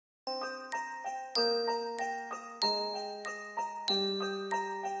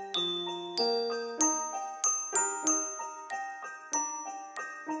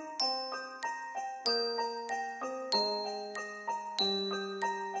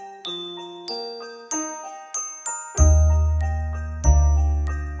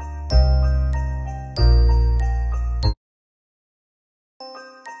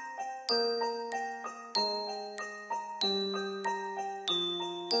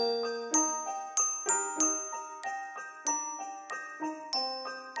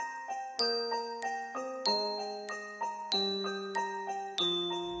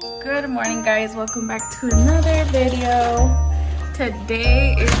Good morning, guys. Welcome back to another video.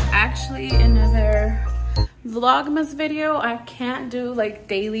 Today is actually another vlogmas video. I can't do like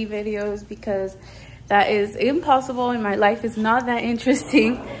daily videos because that is impossible and my life is not that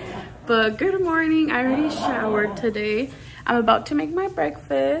interesting. But good morning. I already showered today. I'm about to make my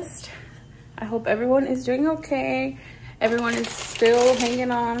breakfast. I hope everyone is doing okay. Everyone is still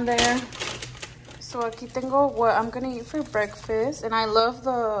hanging on there. So aquí tengo what I'm gonna eat for breakfast, and I love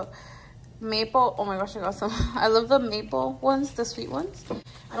the maple. Oh my gosh, I got some. I love the maple ones, the sweet ones.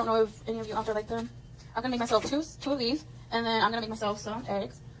 I don't know if any of you out there like them. I'm gonna make myself two of these, and then I'm gonna make myself some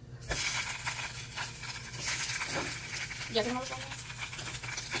eggs. Yeah,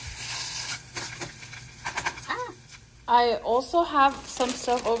 I also have some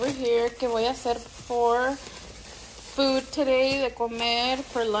stuff over here que voy a hacer for food today, de comer,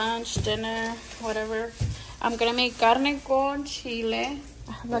 for lunch, dinner, whatever. I'm gonna make carne con chile.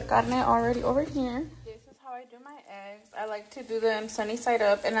 I have the carne already over here. This is how I do my eggs. I like to do them sunny side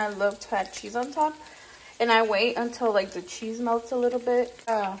up, and I love to add cheese on top. And I wait until like the cheese melts a little bit.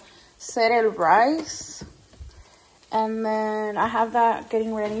 Set el rice. And then I have that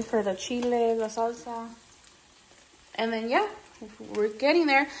getting ready for the chile, la salsa. And then yeah, we're getting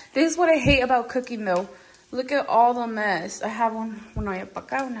there. This is what I hate about cooking though. Look at all the mess. I have una olla para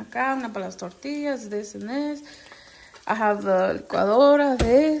acá, una acá, una para las tortillas, this and this. I have the licuadora,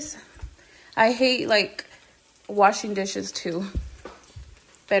 this. I hate like washing dishes too.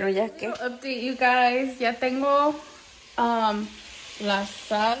 Pero ya que. Update you guys. Ya tengo la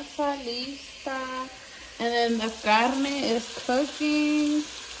salsa lista. And then the carne is cooking.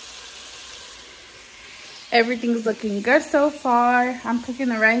 Everything's looking good so far. I'm cooking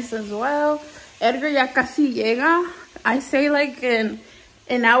the rice as well. Edgar ya casi llega. I say like in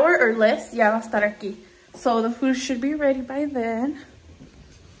an hour or less, ya va a estar aquí. So the food should be ready by then.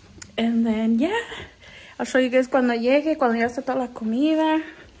 And then, yeah. I'll show you guys cuando llegue, cuando ya esté toda la comida.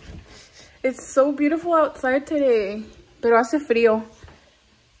 It's so beautiful outside today. Pero hace frío.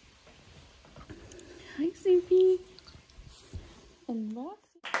 Hi, Sophie. And Roxy.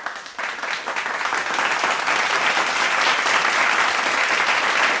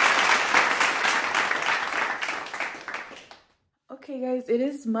 Okay guys, it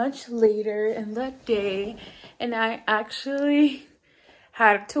is much later in the day and I actually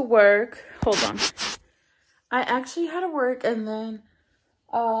had to work. Hold on. I actually had to work, and then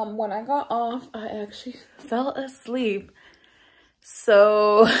when I got off, I actually fell asleep.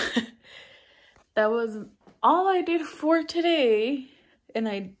 So that was all I did for today, and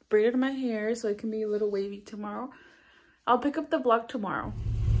I braided my hair so it can be a little wavy tomorrow. I'll pick up the vlog tomorrow.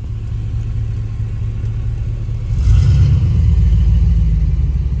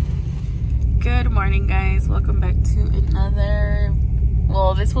 Good morning, guys. Welcome back to another,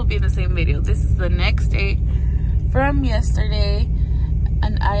 well, this will be the same video. This is the next day from yesterday,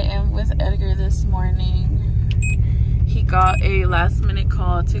 and I am with Edgar this morning. He got a last minute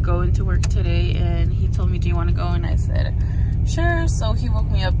call to go into work today, and he told me, do you want to go? And I said sure. So he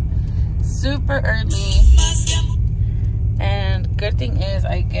woke me up super early, and good thing is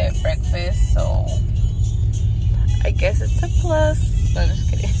I get breakfast, so I guess it's a plus. No, just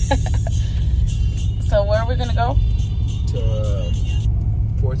kidding. So where are we gonna go? To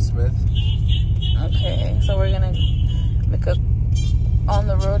Fort Smith. Okay, so we're gonna make a on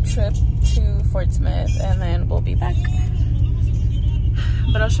the road trip to Fort Smith, and then we'll be back.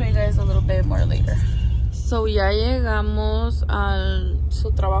 But I'll show you guys a little bit more later. So ya llegamos al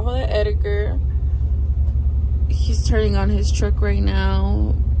su trabajo de Edgar. He's turning on his truck right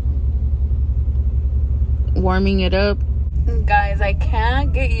now, warming it up. Guys, I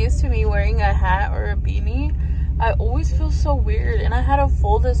can't get used to me wearing a hat or a beanie. I always feel so weird, and I had to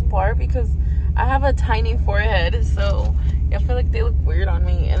fold this part because I have a tiny forehead, so I feel like they look weird on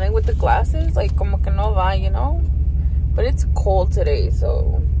me. And then with the glasses, like como que no va, you know. But it's cold today,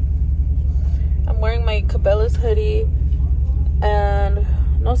 so I'm wearing my Cabela's hoodie, and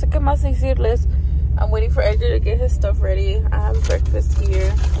no sé qué más decirles. I'm waiting for Edgar to get his stuff ready. I have breakfast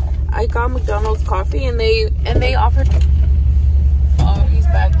here. I got McDonald's coffee, and they offered. Oh, he's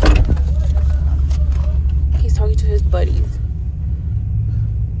back. He's talking to his buddies.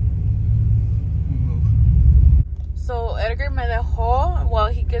 So Edgar me dejó while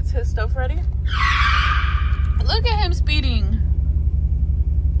he gets his stuff ready. Look at him speeding.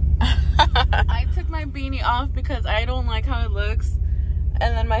 I took my beanie off because I don't like how it looks.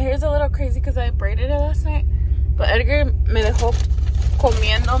 And then my hair's a little crazy because I braided it last night. But Edgar me dejó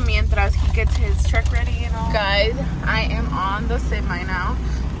comiendo mientras he gets his truck ready, you know. Guys, I am on the semi now.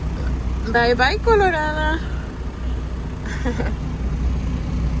 Bye bye, Colorada.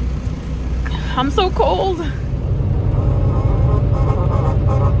 I'm so cold.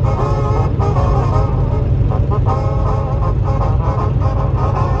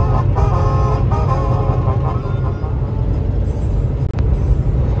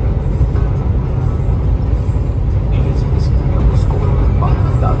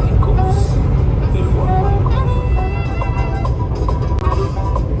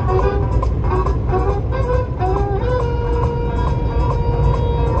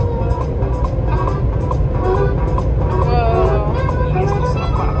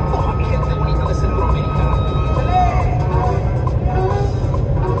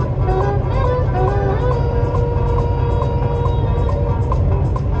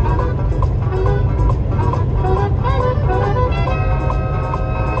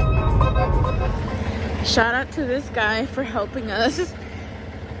 Shout out to this guy for helping us.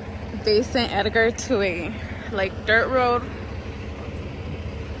 They sent Edgar to a like dirt road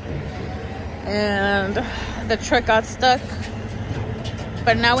and the truck got stuck,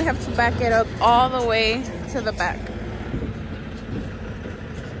 but now we have to back it up all the way to the back.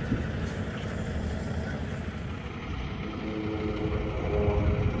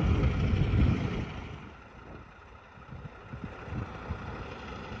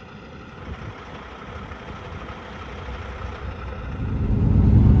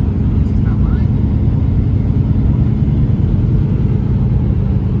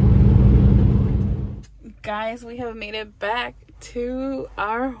 Guys, we have made it back to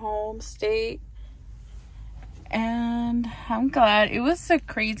our home state and I'm glad. It was a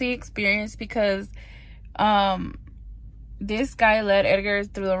crazy experience because this guy led Edgar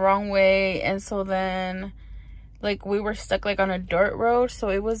through the wrong way, and so then like we were stuck like on a dirt road, so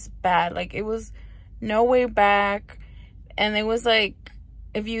it was bad. Like it was no way back, and it was like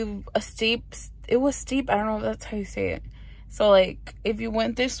if you it was steep. I don't know if that's how you say it. So like if you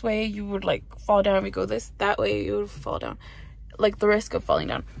went this way you would like fall down. If you go that way you would fall down, like the risk of falling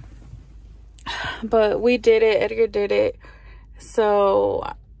down. But we did it. Edgar did it, so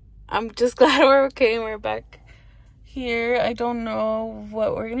I'm just glad we're okay and we're back here. I don't know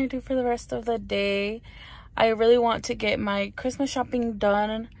what we're gonna do for the rest of the day. I really want to get my Christmas shopping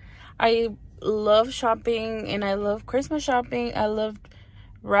done. I love shopping and I love Christmas shopping. I love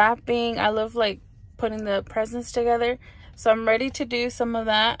wrapping. I love like putting the presents together. So I'm ready to do some of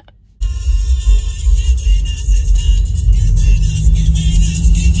that.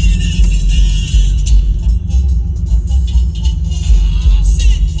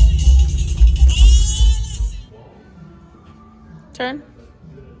 Turn.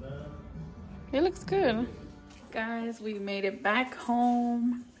 It looks good. Guys, we made it back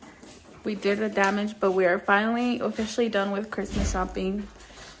home. We did the damage, but we are finally officially done with Christmas shopping.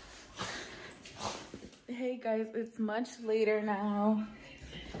 Hey guys, it's much later now.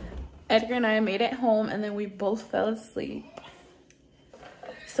 Edgar and I made it home and then we both fell asleep.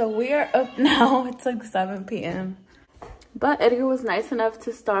 So we are up now. It's like 7 p.m. But Edgar was nice enough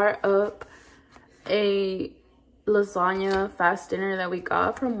to start up a lasagna fast dinner that we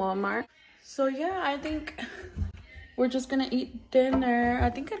got from Walmart. So yeah, I think we're just gonna eat dinner.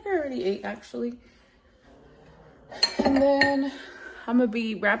 I think Edgar already ate actually. And then I'm gonna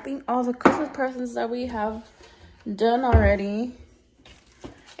be wrapping all the Christmas presents that we have done already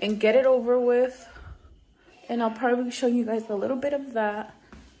and get it over with. And I'll probably show you guys a little bit of that.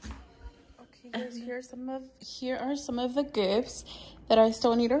 Okay guys, here are some of the gifts that I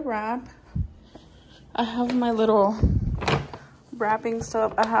still need to wrap. I have my little wrapping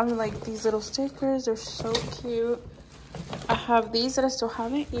stuff. I have like these little stickers. They're so cute. I have these that I still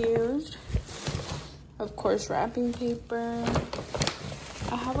haven't used. Of course, wrapping paper.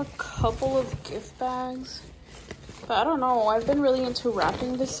 I have a couple of gift bags, but I don't know. I've been really into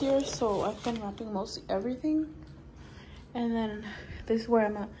wrapping this year, so I've been wrapping mostly everything. And then this is where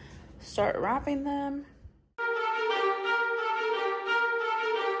I'm gonna start wrapping them.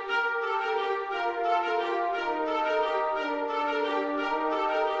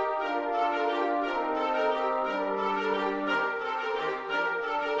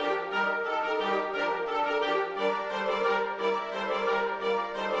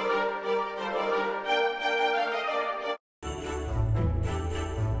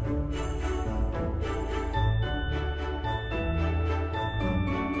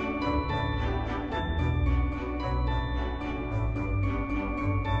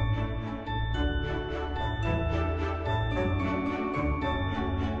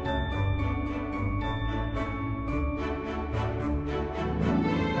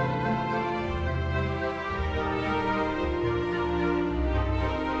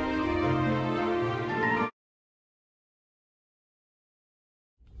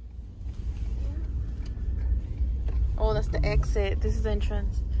 that's the exit. This is the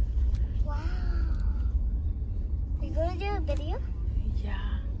entrance. Wow. Are you gonna do a video? Yeah.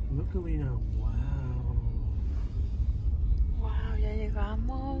 Look at me now. Wow. Wow, ya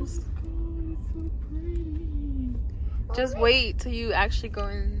llegamos. Oh, it's so pretty. Just wait till you actually go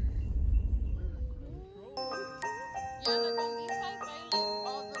in.